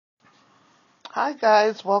Hi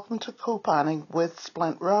guys, welcome to Couponing with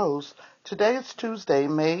Splint Rose. Today is Tuesday,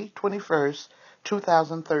 May 21st,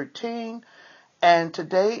 2013, and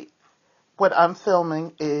today what I'm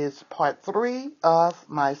filming is part 3 of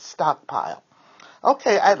my stockpile.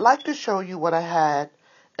 Okay, I'd like to show you what I had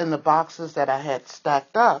in the boxes that I had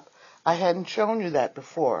stacked up. I hadn't shown you that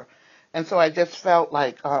before, and so I just felt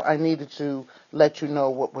like I needed to let you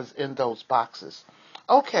know what was in those boxes.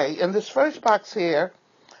 Okay, in this first box here,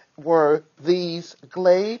 were these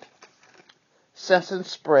Glade Sense and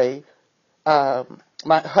Spray. My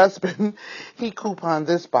husband, he couponed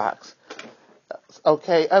this box.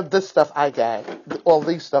 Okay, this stuff I got, all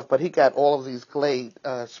these stuff, but he got all of these Glade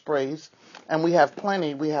sprays, and we have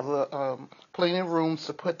plenty. We have plenty of rooms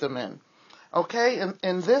to put them in. Okay,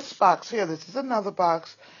 in this box here, this is another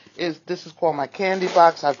box. This is called my candy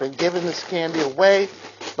box. I've been giving this candy away,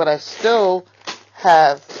 but I still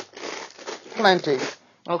have plenty.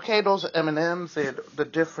 Okay, those are M&Ms. They're the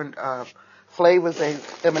different flavors. They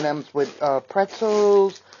M&Ms with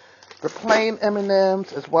pretzels, the plain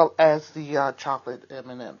M&Ms, as well as the chocolate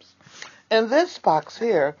M&Ms. In this box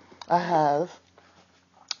here, I have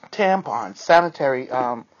tampons, sanitary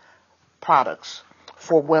products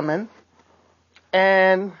for women,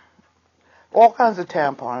 and all kinds of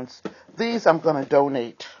tampons. These I'm going to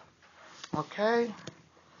donate. Okay?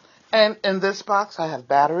 And in this box, I have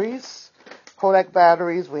batteries. Kodak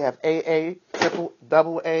batteries. We have AA, AA,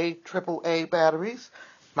 AAA batteries.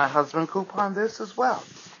 My husband couponed this as well.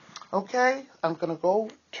 Okay, I'm going to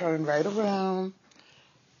go turn right around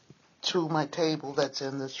to my table that's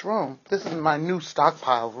in this room. This is my new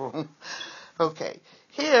stockpile room. Okay,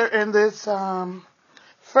 here in this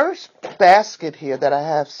first basket here that I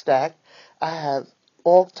have stacked, I have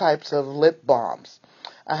all types of lip balms.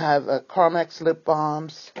 I have Carmex lip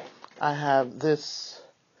balms. I have this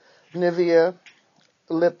Nivea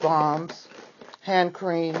lip balms, hand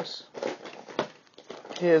creams.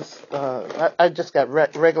 Here's I just got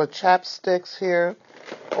regular chapsticks here,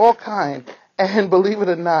 all kind. And believe it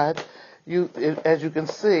or not, as you can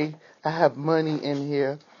see, I have money in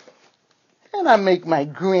here, and I make my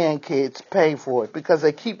grandkids pay for it because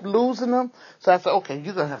they keep losing them. So I said, okay,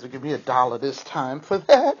 you're gonna have to give me $1 this time for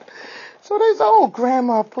that. So they said, oh,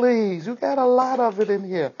 Grandma, please, you got a lot of it in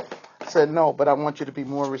here. I said, no, but I want you to be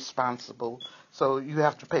more responsible, so you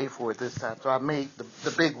have to pay for it this time. So I made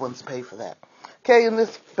the big ones pay for that. Okay, in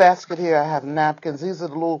this basket here, I have napkins. These are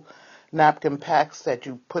the little napkin packs that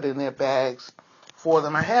you put in their bags for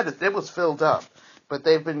them. I had it was filled up, but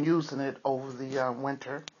they've been using it over the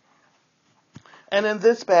winter. And in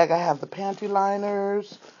this bag, I have the panty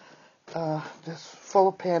liners, just full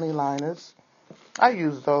of panty liners. I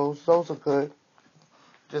use those. Those are good.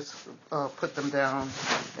 Just put them down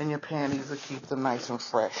in your panties to keep them nice and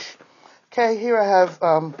fresh. Okay, here I have,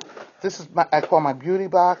 this is I call my beauty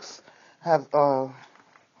box. I have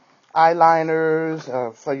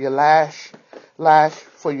eyeliners for your lash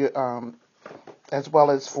for your, as well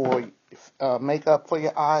as for makeup for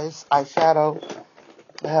your eyes, eyeshadow.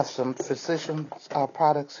 I have some physician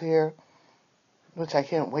products here, which I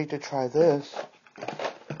can't wait to try this.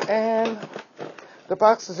 And the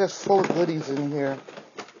box is just full of goodies in here.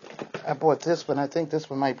 I bought this one. I think this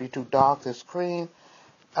one might be too dark, this cream.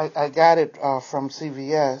 I got it from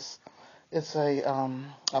CVS. It's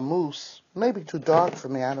a mousse. Maybe too dark for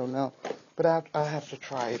me, I don't know. But I'll have to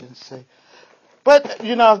try it and see. But,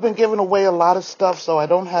 I've been giving away a lot of stuff, so I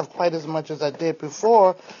don't have quite as much as I did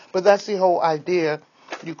before. But that's the whole idea.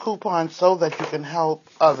 You coupon so that you can help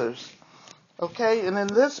others. Okay, and in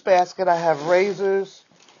this basket I have razors.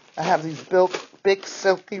 I have these big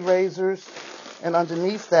silky razors. And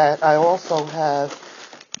underneath that, I also have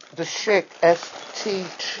the Schick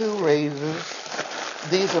ST2 razors.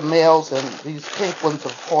 These are males, and these pink ones,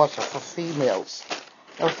 of course, are for females.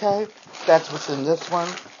 Okay? That's what's in this one.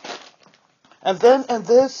 And then in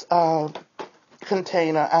this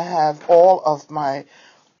container, I have all of my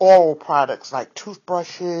oral products, like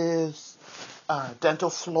toothbrushes, dental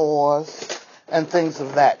floss, and things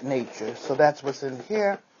of that nature. So that's what's in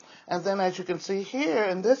here. And then as you can see here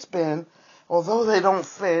in this bin, although they don't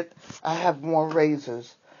fit, I have more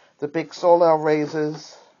razors. The big Soleil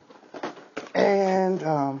razors and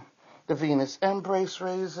the Venus Embrace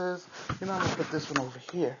razors. I'm going to put this one over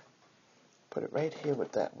here. Put it right here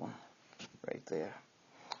with that one. Right there.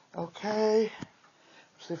 Okay.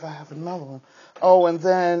 Let's see if I have another one. Oh, and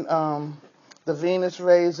then the Venus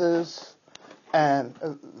razors and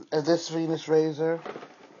this Venus razor.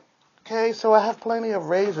 Okay, so I have plenty of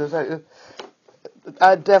razors.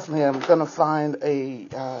 I definitely am going to find a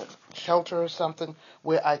shelter or something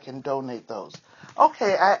where I can donate those.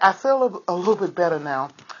 Okay, I feel a little bit better now.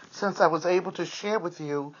 since I was able to share with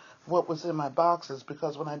you what was in my boxes,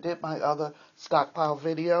 because when I did my other stockpile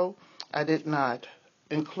video, I did not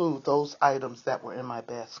include those items that were in my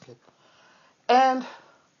basket. And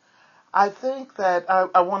I think that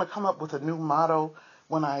I want to come up with a new motto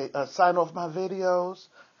when I sign off my videos,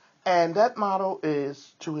 and that motto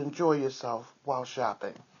is to enjoy yourself while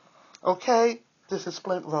shopping. Okay, this is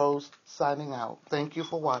Splint Rose signing out. Thank you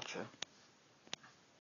for watching.